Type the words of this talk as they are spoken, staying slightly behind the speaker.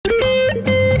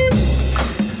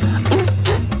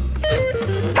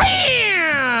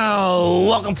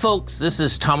Welcome, folks. This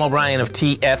is Tom O'Brien of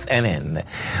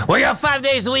TFNN. We go 5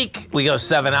 days a week. We go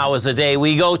 7 hours a day.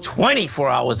 We go 24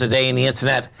 hours a day on the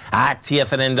internet at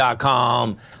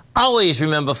TFNN.com. Always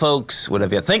remember, folks,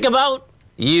 whatever you think about,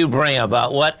 you bring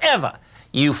about. Whatever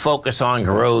you focus on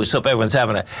grows. Hope everyone's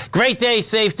having a great day,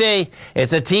 safe day.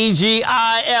 It's a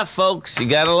TGIF, folks. You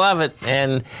gotta love it.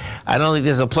 And I don't think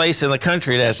there's a place in the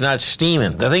country that's not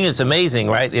steaming. I think it's amazing,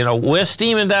 right? You know, we're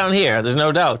steaming down here, there's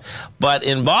no doubt. But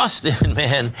in Boston,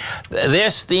 man,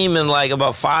 they're steaming like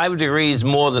about 5 degrees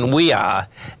more than we are.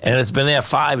 And it's been there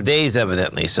 5 days,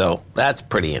 evidently. So that's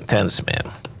pretty intense,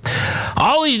 man.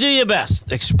 Always do your best.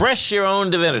 Express your own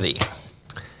divinity.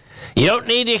 You don't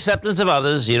need the acceptance of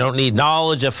others. You don't need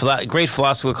knowledge of great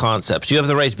philosophical concepts. You have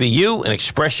the right to be you and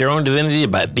express your own divinity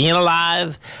by being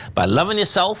alive, by loving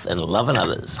yourself and loving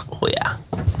others. Oh, yeah.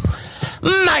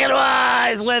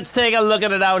 Market-wise, let's take a look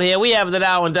at it out here. We have the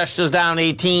Dow Industrials down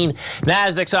 18,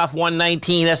 Nasdaq's off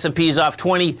 119, S&P's off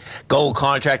 20, gold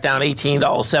contract down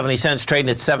 $18.70, trading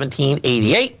at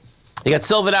 $17.88. You got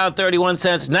silver down 31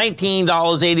 cents,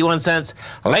 $19.81.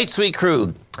 Light sweet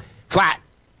crude, flat.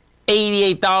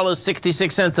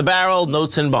 $88.66 a barrel,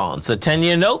 notes and bonds. The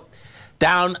 10-year note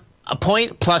down a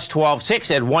point, plus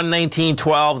 12.6 at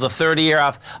 119.12. The 30-year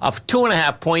off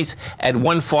 2.5 points at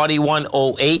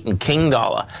 141.08. And King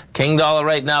Dollar. King Dollar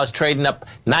right now is trading up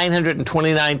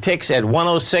 929 ticks at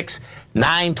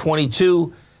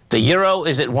 106.922. The euro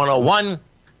is at 101.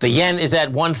 The yen is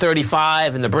at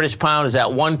 135, and the British pound is at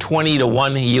 120 to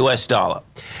 1 US dollar.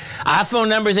 Our phone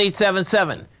number is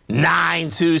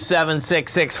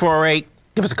 877-927-6648.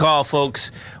 Give us a call,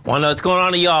 folks. Want to know what's going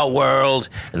on in your world.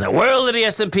 In the world of the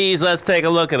S&Ps, let's take a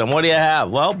look at them. What do you have?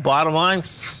 Well, bottom line,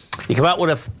 you come out with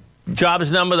a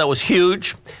jobs number that was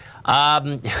huge.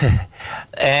 And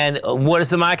what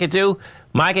does the market do?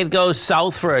 Market goes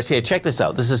south first. Here, check this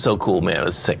out. This is so cool, man.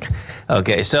 It's sick.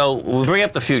 Okay, so we'll bring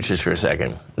up the futures for a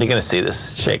second. You're going to see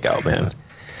this shake out, man.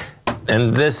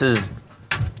 And this is...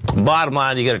 Bottom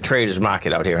line, you got a trader's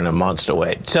market out here in a monster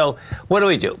way. So what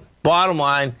do? Bottom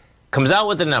line, comes out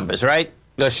with the numbers, right?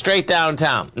 Goes straight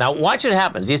downtown. Now watch what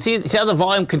happens. You see how the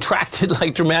volume contracted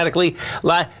like dramatically?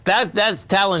 That's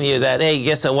telling you that, hey,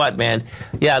 guess what, man?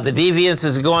 Yeah, the deviance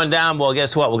is going down. Well,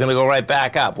 guess what? We're going to go right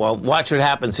back up. Well, watch what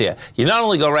happens here. You not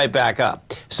only go right back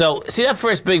up. So see that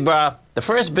first big bar? The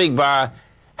first big bar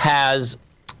has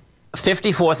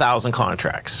 54,000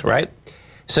 contracts, right?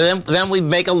 So then we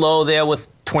make a low there with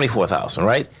 24,000,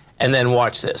 right? And then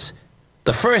watch this.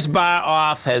 The first bar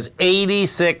off has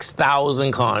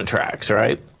 86,000 contracts,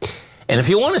 right? And if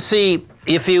you want to see,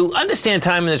 if you understand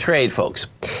time in the trade, folks,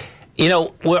 you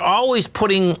know, we're always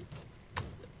putting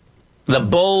the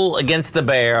bull against the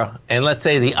bear and let's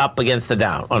say the up against the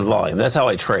down on volume. That's how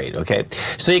I trade, okay?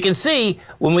 So you can see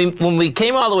when we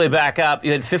came all the way back up,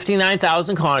 you had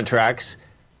 59,000 contracts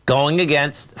going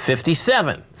against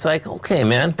 57. It's like, okay,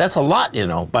 man, that's a lot, you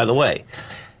know, by the way.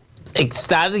 It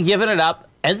started giving it up,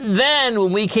 and then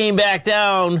when we came back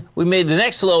down, we made the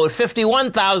next low at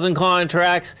 51,000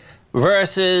 contracts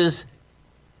versus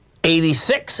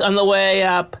 86 on the way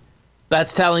up.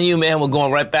 That's telling you, man, we're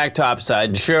going right back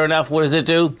topside. And sure enough, what does it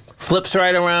do? Flips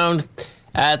right around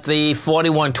at the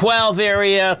 41.12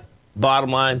 area.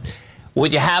 Bottom line,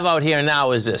 what you have out here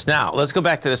now is this. Now, let's go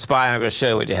back to the SPY, and I'm going to show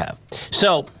you what you have.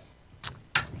 So,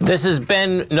 this has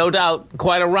been, no doubt,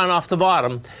 quite a run off the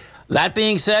bottom. That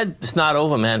being said, it's not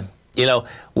over, man. You know,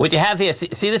 what you have here,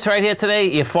 see this right here today?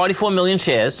 You have 44 million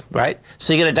shares, right?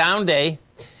 So you get a down day.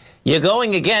 You're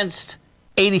going against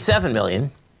 87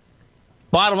 million.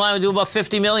 Bottom line, we do about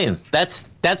 50 million. That's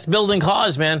building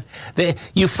cause, man.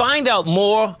 You find out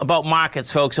more about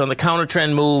markets, folks, on the counter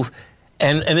trend move.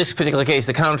 And in this particular case,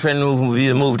 the counter trend move will be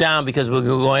the move down because we're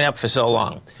going up for so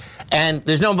long. And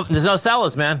there's no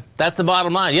sellers, man. That's the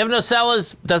bottom line. You have no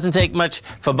sellers, doesn't take much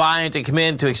for buying to come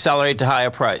in to accelerate to higher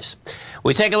price.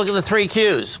 We take a look at the 3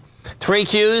 Qs. 3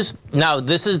 Qs, now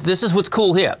this is what's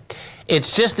cool here.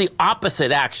 It's just the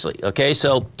opposite, actually, okay?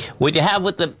 So what you have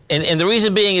with the, and the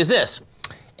reason being is this,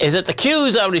 is that the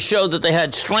Qs already showed that they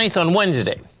had strength on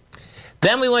Wednesday.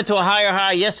 Then we went to a higher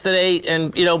high yesterday,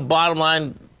 and, you know, bottom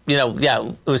line, you know, yeah,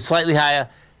 it was slightly higher.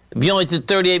 We only did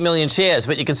 38 million shares,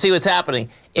 but you can see what's happening.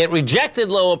 It rejected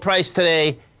lower price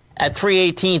today at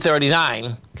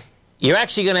 318.39. You're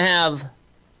actually going to have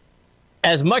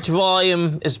as much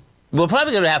volume as, we're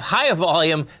probably going to have higher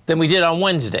volume than we did on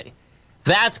Wednesday.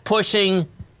 That's pushing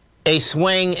a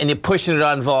swing, and you're pushing it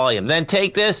on volume. Then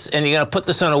take this, and you're going to put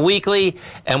this on a weekly,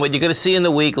 and what you're going to see in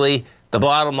the weekly, the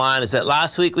bottom line is that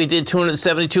last week we did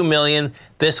 272 million.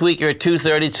 This week you're at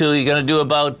 232. You're going to do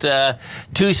about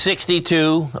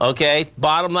 262, okay?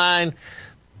 Bottom line,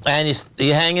 and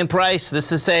you hang in price.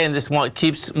 This is saying this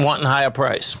keeps wanting higher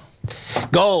price.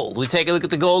 Gold. We take a look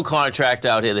at the gold contract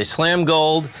out here. They slam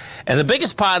gold, and the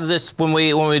biggest part of this when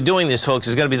we're doing this, folks,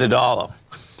 is going to be the dollar.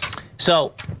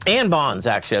 So, and bonds,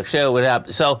 actually. I'll show you what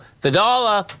happened. So, the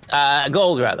dollar,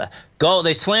 gold rather. Gold,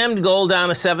 they slammed gold down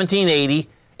to 1780.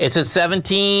 It's at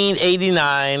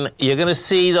 1789. You're going to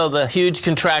see, though, the huge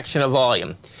contraction of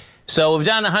volume. So, we've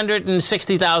done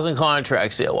 160,000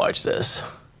 contracts here. Watch this.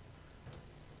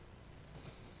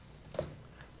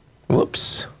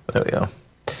 Whoops. There we go.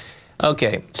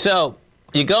 Okay, so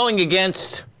you're going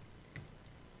against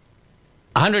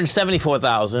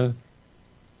 174,000.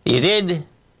 You did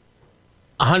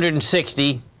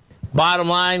 160. Bottom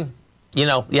line, you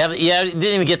know, you didn't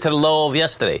even get to the low of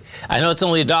yesterday. I know it's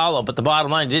only $1, but the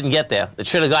bottom line didn't get there. It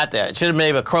should have got there. It should have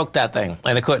maybe croaked that thing,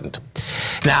 and it couldn't.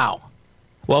 Now,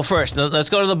 well, first, let's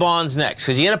go to the bonds next,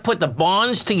 because you got to put the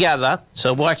bonds together.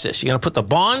 So watch this. You're going to put the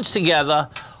bonds together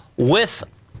with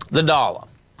the dollar.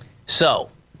 So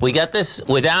we got this.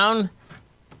 We're down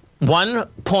 1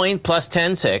 point plus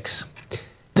 10.6.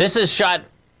 This is shot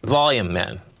volume,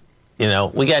 man. You know,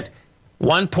 we got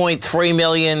 1.3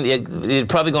 million. You're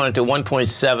probably going into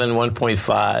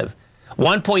 1.7,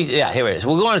 1.5. Yeah, here it is.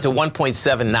 We're going into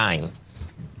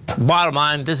 1.79. Bottom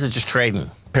line, this is just trading,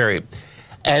 period.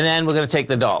 And then we're going to take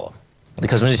the dollar.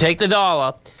 Because when you take the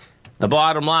dollar, the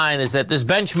bottom line is that this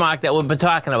benchmark that we've been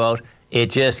talking about, it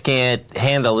just can't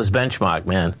handle this benchmark,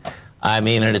 man. I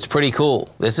mean, and it's pretty cool.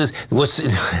 This is what's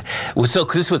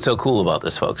so cool about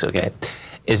this, folks, okay,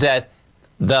 is that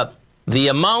the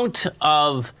amount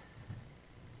of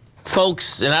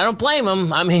folks, and I don't blame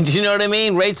them, I mean, do you know what I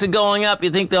mean? Rates are going up. You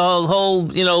think the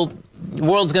whole you know,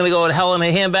 world's going to go to hell in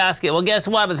a handbasket. Well, guess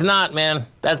what? It's not, man.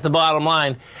 That's the bottom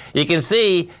line. You can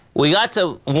see we got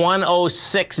to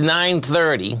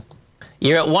 106,930.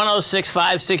 You're at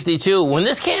 106,562. When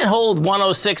this can't hold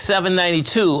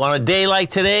 106,792 on a day like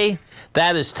today,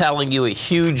 that is telling you a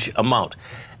huge amount.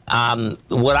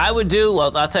 What I would do,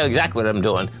 well, I'll tell you exactly what I'm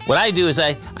doing. What I do is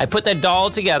I put that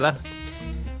dollar together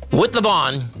with the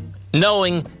bond,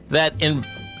 knowing that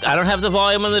I don't have the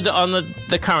volume on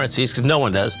the currencies, because no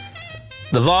one does.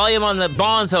 The volume on the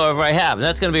bonds, however, I have. And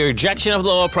that's going to be a rejection of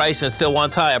lower price, and it still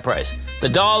wants higher price. The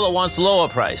dollar wants lower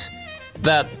price.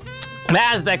 The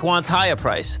NASDAQ wants higher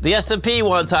price. The S&P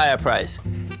wants higher price.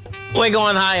 We're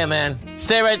going higher, man.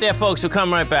 Stay right there, folks. We'll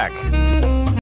come right back.